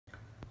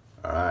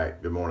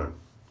Alright, good morning.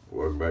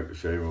 Welcome back to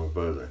Shaving with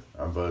Fuzzy.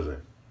 I'm Fuzzy.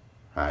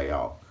 Hi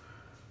y'all.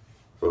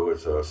 So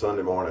it's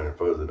Sunday morning and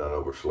Fuzzy done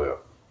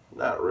overslept.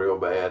 Not real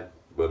bad,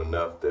 but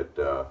enough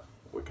that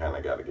we kind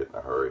of got to get in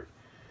a hurry.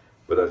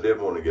 But I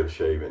did want to get a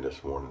shave in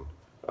this morning.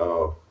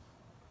 So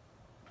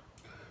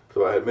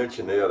I had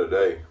mentioned the other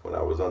day when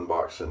I was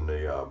unboxing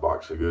the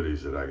box of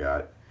goodies that I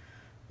got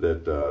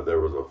that there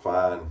was a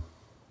fine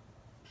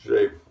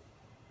shave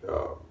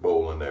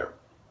bowl in there.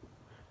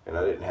 And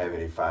I didn't have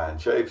any fine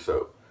shave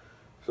soap.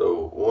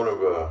 So one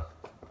of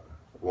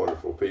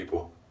wonderful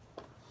people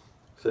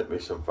sent me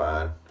some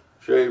fine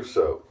shave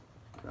soap.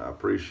 I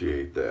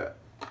appreciate that.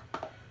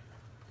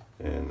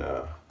 And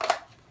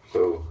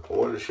so I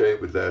wanted to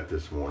shave with that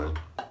this morning.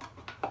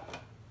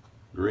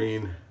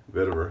 Green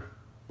Vetiver,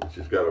 which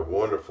has got a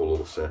wonderful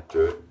little scent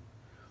to it.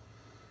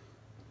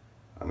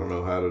 I don't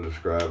know how to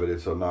describe it.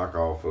 It's a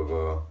knockoff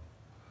of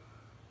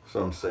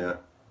some scent.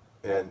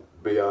 And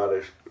to be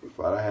honest, if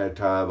I had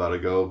time,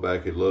 I'd go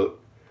back and look.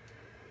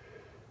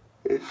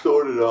 It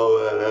sorted all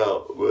that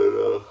out,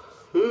 but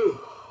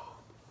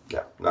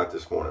yeah, not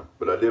this morning.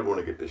 But I did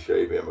want to get the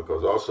shave in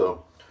because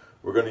also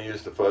we're going to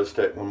use the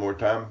FuzzTech one more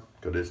time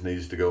because this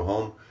needs to go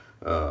home.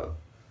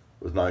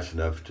 Was nice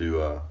enough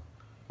to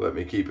let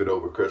me keep it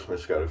over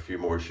Christmas. Got a few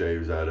more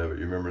shaves out of it.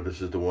 You remember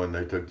this is the one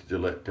they took the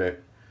Gillette Tech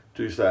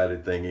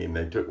two-sided thingy and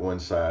they took one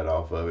side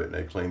off of it and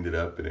they cleaned it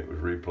up and it was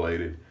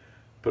replated.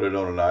 Put it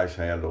on a nice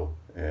handle,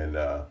 and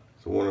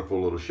it's a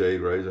wonderful little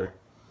shade razor.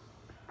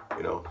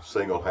 You know,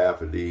 single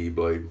half a DE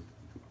blade.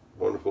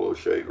 Wonderful little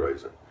shade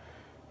razor.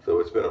 So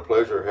it's been a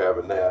pleasure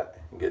having that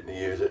and getting to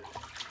use it.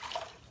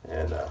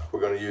 And we're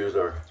going to use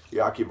our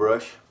Yaki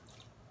brush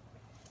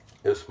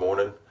this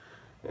morning,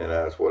 and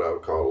that's what I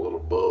would call a little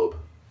bub.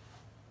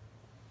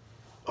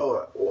 Oh,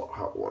 that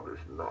hot water's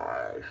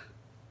nice.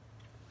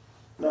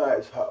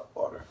 Nice hot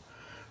water.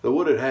 So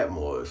what had happened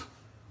was,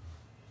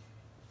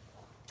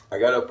 I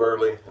got up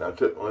early and I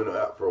took Luna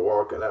out for a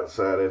walk and I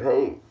decided,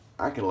 hey,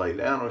 I can lay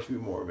down a few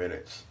more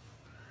minutes.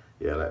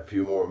 Yeah, that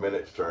few more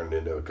minutes turned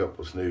into a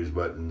couple of snooze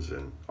buttons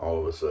and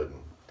all of a sudden,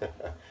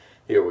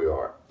 here we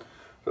are.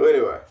 So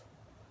anyway,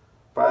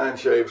 fine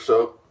shave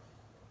soap,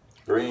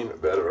 green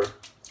Vetiver.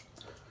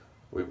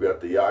 We've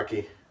got the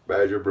Yaki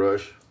Badger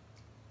brush.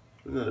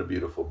 Isn't that a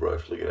beautiful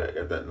brush? Look at that,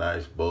 got that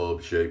nice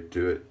bulb shape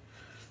to it.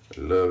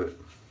 I love it.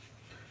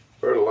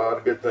 Heard a lot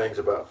of good things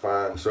about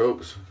fine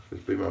soaps.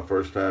 This will be my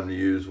first time to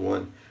use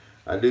one.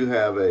 I do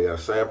have a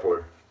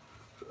sampler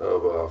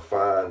of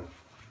fine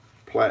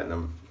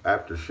platinum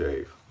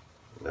aftershave.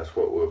 And that's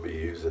what we'll be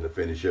using to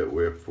finish up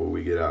with before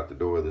we get out the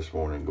door this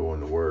morning going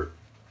to work.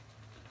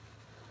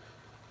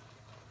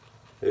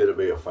 It'll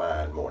be a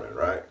fine morning,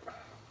 right?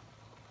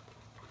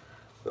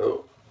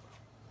 So,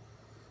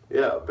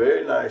 yeah,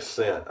 very nice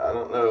scent. I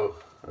don't know,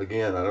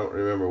 again, I don't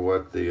remember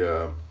what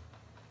the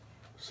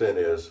scent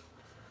is.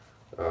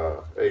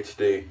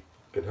 HD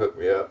can hook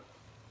me up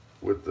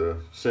with the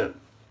scent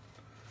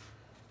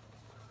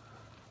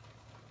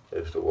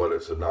as to what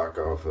it's a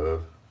knockoff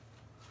of.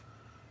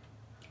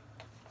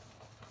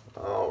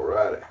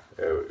 Alrighty,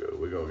 there we go.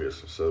 We're gonna get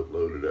some soap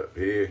loaded up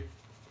here.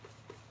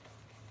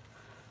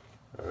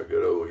 Our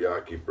good old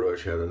Yaki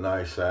brush has a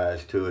nice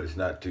size to it. It's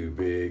not too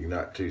big,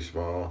 not too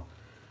small.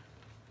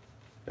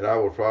 And I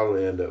will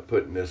probably end up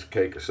putting this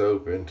cake of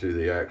soap into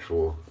the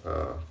actual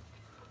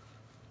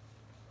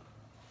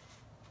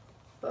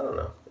I don't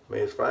know. I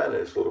mean, it's fine in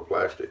this little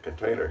plastic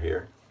container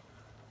here.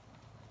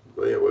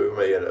 But yeah, we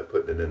may end up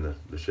putting it in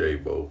the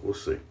shave bowl. We'll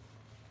see.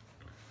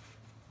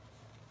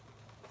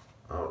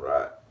 All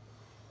right.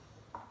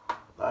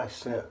 Nice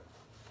scent.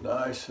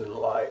 Nice and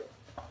light.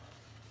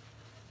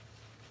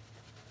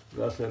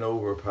 Nothing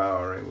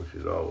overpowering, which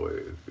is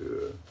always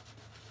good.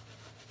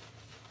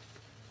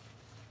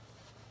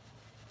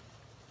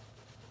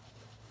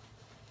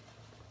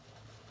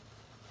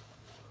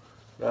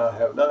 Now, I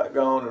have not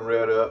gone and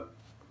read up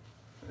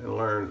and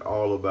learned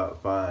all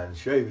about fine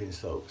shaving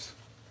soaps.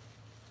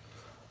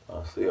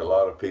 I see a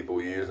lot of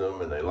people use them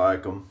and they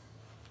like them.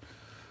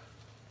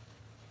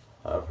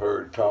 I've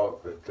heard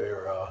talk that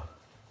they're, I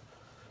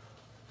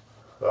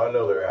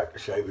know their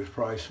aftershave is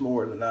priced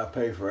more than I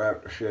pay for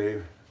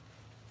aftershave.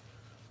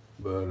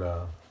 But,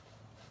 I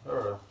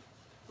don't know.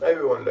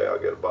 Maybe one day I'll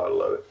get a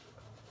bottle of it.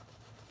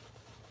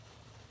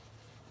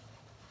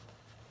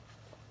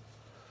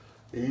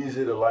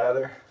 Easy to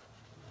lather.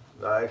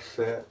 Nice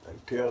scent. I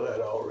can tell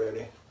that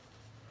already.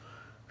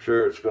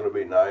 Sure, it's going to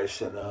be nice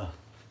and add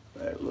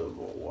a little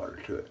more water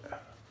to it.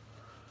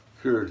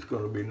 Sure, it's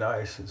going to be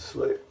nice and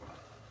slick.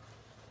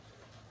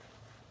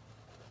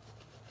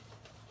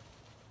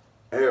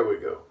 There we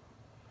go.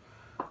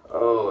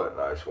 Oh, that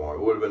nice one.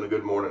 It would have been a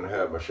good morning to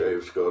have my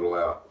shave scuttle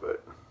out,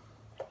 but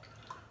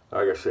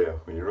like I said,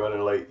 when you're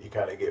running late, you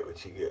kind of get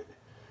what you get.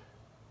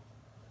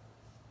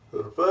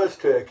 So the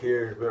FuzzTech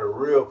here has been a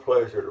real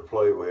pleasure to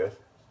play with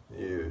and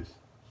use.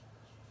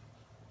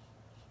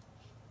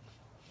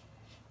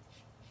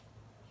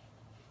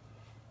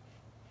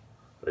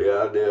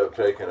 The idea of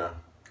taking a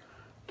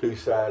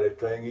two-sided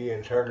thingy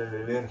and turning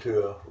it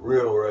into a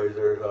real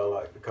razor, as I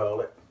like to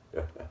call it.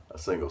 I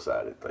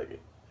single-sided thingy.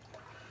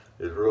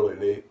 It's really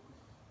neat.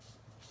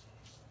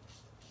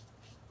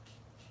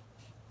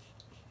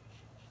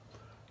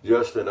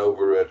 Justin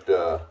over at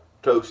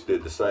Toast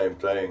did the same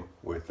thing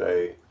with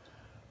a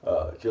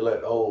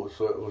Gillette Old,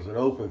 so it was an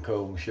open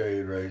comb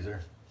shade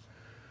razor.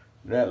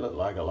 And that looked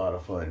like a lot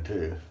of fun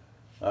too.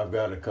 I've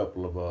got a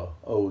couple of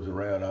Olds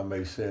around I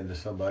may send to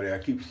somebody. I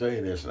keep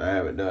saying this and I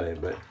haven't done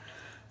it, but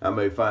I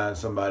may find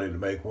somebody to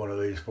make one of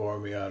these for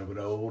me out of an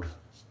Old.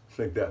 I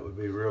think that would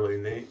be really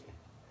neat.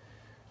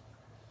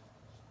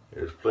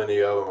 There's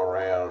plenty of them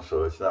around,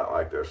 so it's not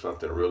like there's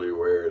something really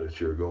rare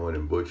that you're going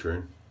and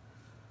butchering.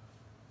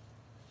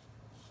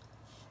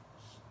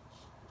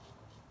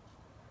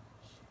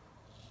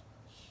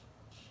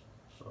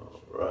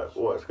 All right,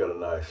 boy, it's got a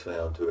nice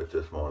sound to it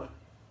this morning.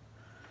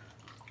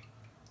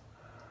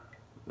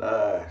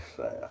 Nice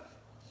sound.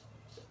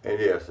 And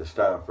yes, it's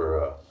time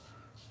for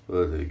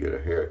Lizzie to get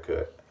a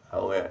haircut. I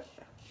went,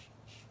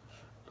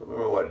 don't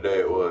remember what day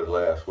it was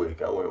last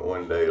week. I went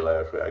one day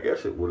last week. I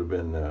guess it would have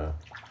been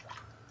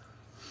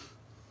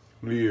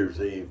New Year's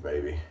Eve,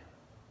 maybe.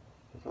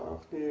 Was it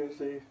off New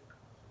Year's Eve?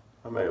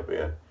 I may have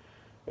been.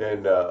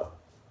 And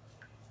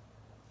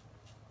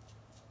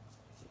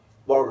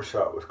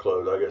barbershop was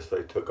closed. I guess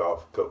they took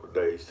off a couple of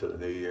days to the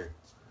New Year.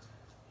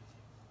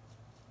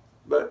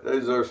 But they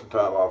deserve some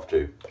time off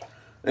too.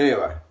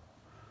 Anyway,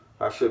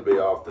 I should be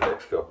off the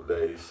next couple of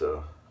days,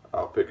 so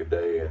I'll pick a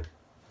day and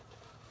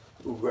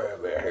we'll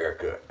grab me a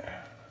haircut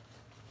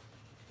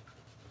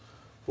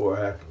before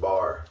I have to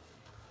borrow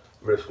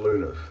Miss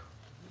Luna's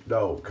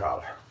dog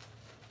collar.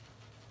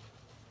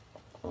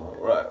 All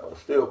right, well,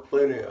 still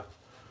plenty of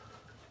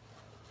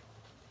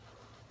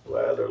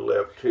lather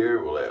left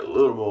here. We'll add a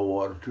little more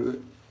water to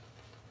it.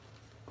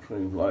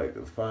 Seems like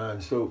the fine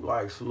soap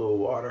likes a little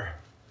water,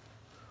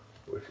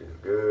 which is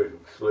good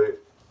and slick.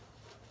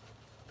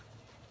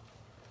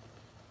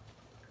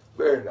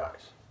 Very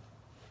nice.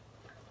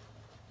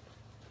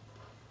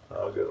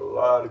 I'll get a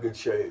lot of good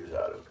shaves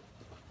out of it.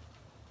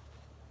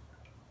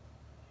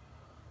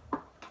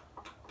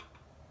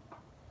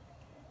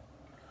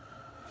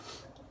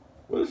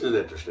 Well, this is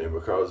interesting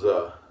because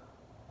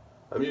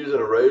I'm using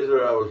a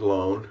razor I was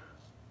loaned.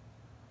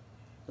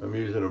 I'm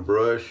using a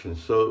brush and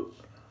soap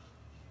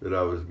that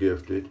I was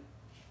gifted.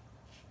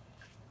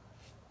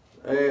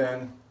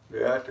 And the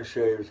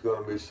aftershave is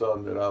going to be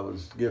something that I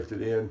was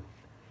gifted in.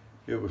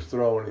 It was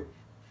thrown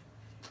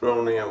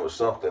in with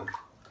something.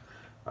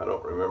 I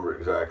don't remember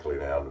exactly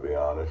now, to be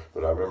honest,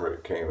 but I remember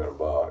it came in a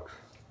box.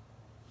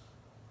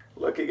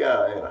 Lucky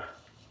guy, ain't I?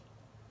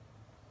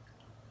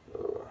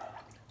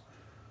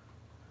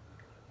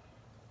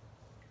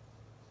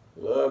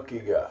 Lucky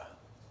guy.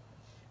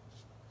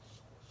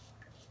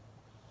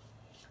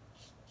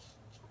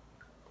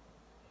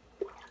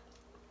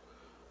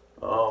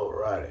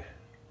 Alrighty.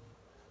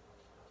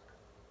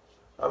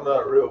 I'm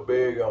not real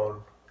big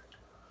on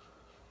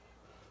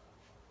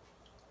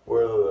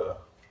whether the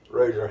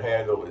razor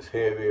handle is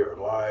heavy or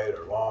light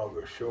or long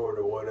or short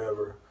or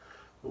whatever.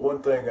 But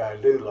one thing I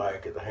do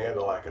like is the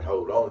handle I can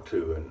hold on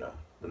to, and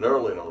the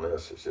knurling on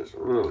this is just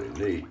really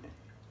neat.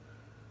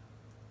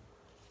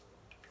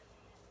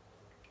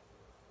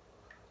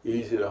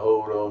 Easy to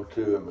hold on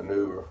to and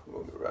maneuver.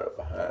 We'll be right up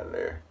behind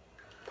there.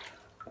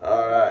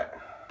 All right.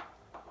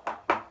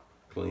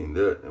 Cleaned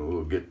it, and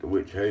we'll get the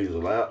witch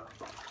hazel out.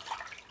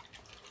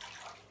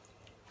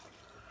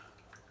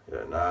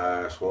 Got a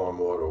nice warm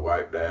water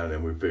wipe down,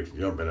 and we fix to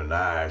jump in a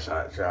nice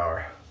hot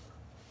shower.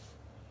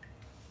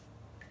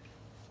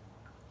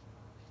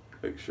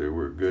 Make sure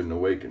we're good and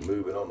awake and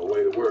moving on the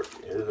way to work.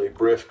 It is a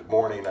brisk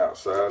morning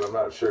outside. I'm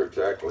not sure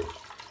exactly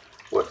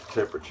what the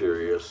temperature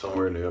is.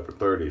 Somewhere in the upper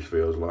 30s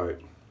feels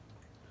like.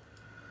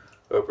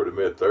 Upper to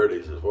mid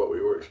 30s is what we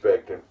were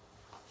expecting.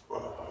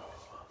 Oh.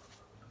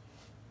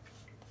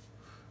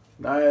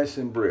 Nice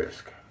and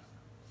brisk.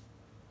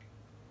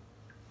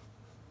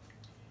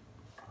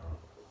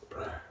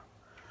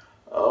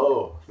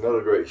 Oh,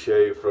 another great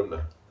shave from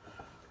the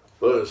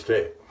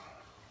FuzzTech.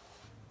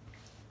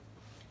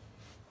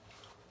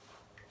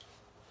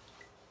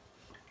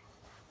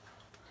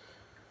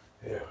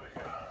 There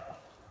we go.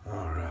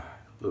 All right,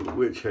 little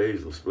witch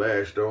hazel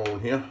splashed on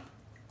here.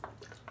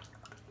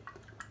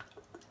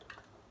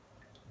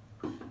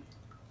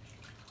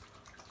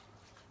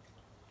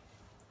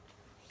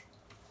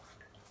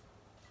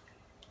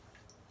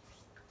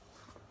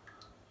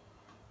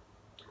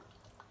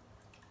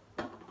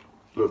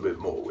 A little bit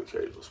more witch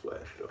hazel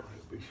splashed on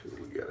it. Be sure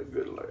we got a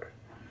good layer.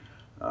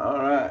 All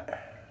right.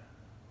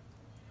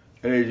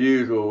 And as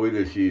usual, we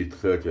just use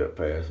the touch-up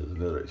pass as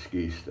another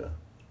excuse to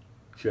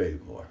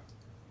shave more.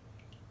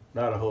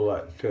 Not a whole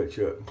lot to touch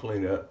up and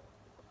clean up.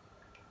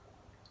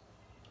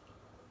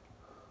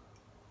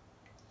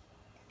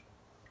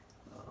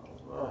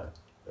 All right.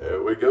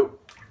 There we go.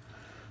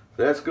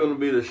 That's going to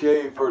be the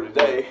shave for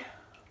today.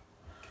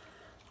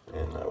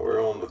 And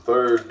we're on the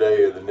third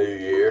day of the new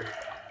year.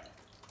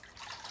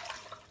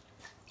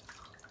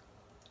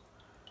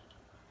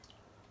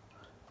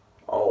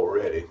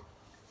 Already.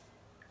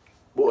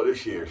 Boy,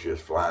 this year's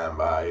just flying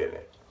by, isn't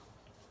it?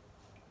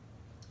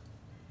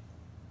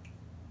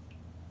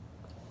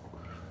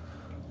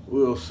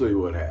 we'll see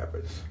what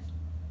happens.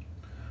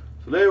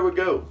 So there we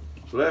go.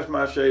 So that's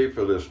my shave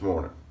for this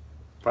morning.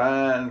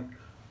 Fine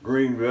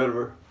green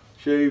vetiver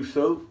shave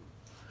soap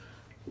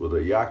with a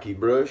yaki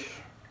brush.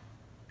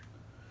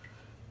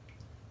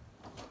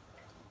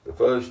 The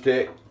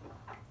FuzzTech.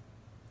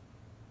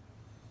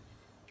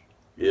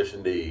 Yes,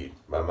 indeed,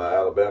 by my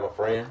Alabama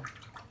friend.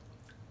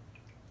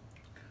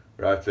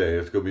 Right there,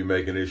 it's going to be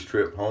making this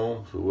trip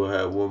home, so we'll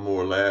have one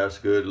more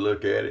last good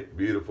look at it.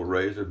 Beautiful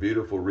razor,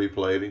 beautiful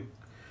replating.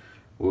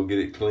 We'll get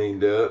it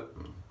cleaned up,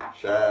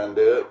 shined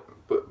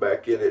up, put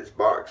back in its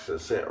box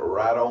and sent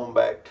right on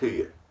back to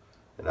you.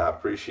 And I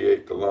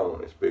appreciate the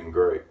loan. It's been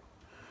great.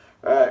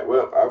 All right,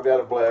 well, I've got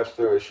to blast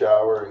through a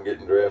shower and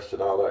getting dressed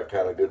and all that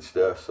kind of good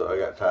stuff, so I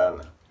got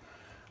time to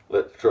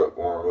let the truck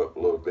warm up a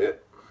little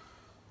bit.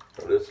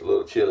 But it's a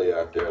little chilly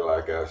out there,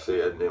 like I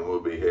said, and then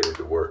we'll be headed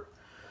to work.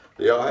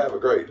 So y'all have a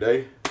great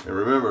day. And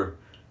remember,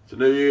 it's a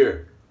new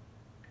year.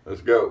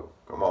 Let's go.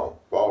 Come on,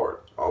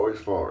 forward. Always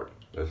forward.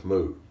 Let's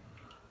move.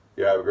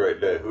 You have a great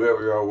day.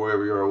 Whoever you are,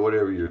 wherever you are,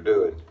 whatever you're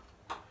doing.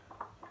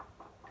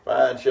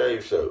 Fine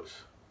shave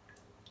soaps.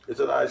 It's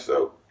a nice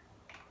soap.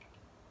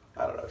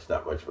 I don't know, it's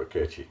not much of a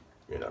catchy,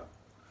 you know.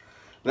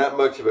 Not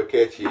much of a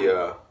catchy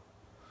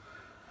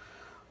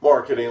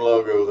marketing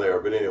logo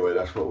there. But anyway,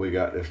 that's what we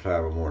got this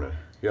time of morning.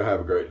 Y'all have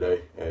a great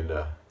day, and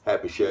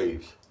happy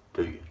shaves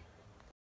to you.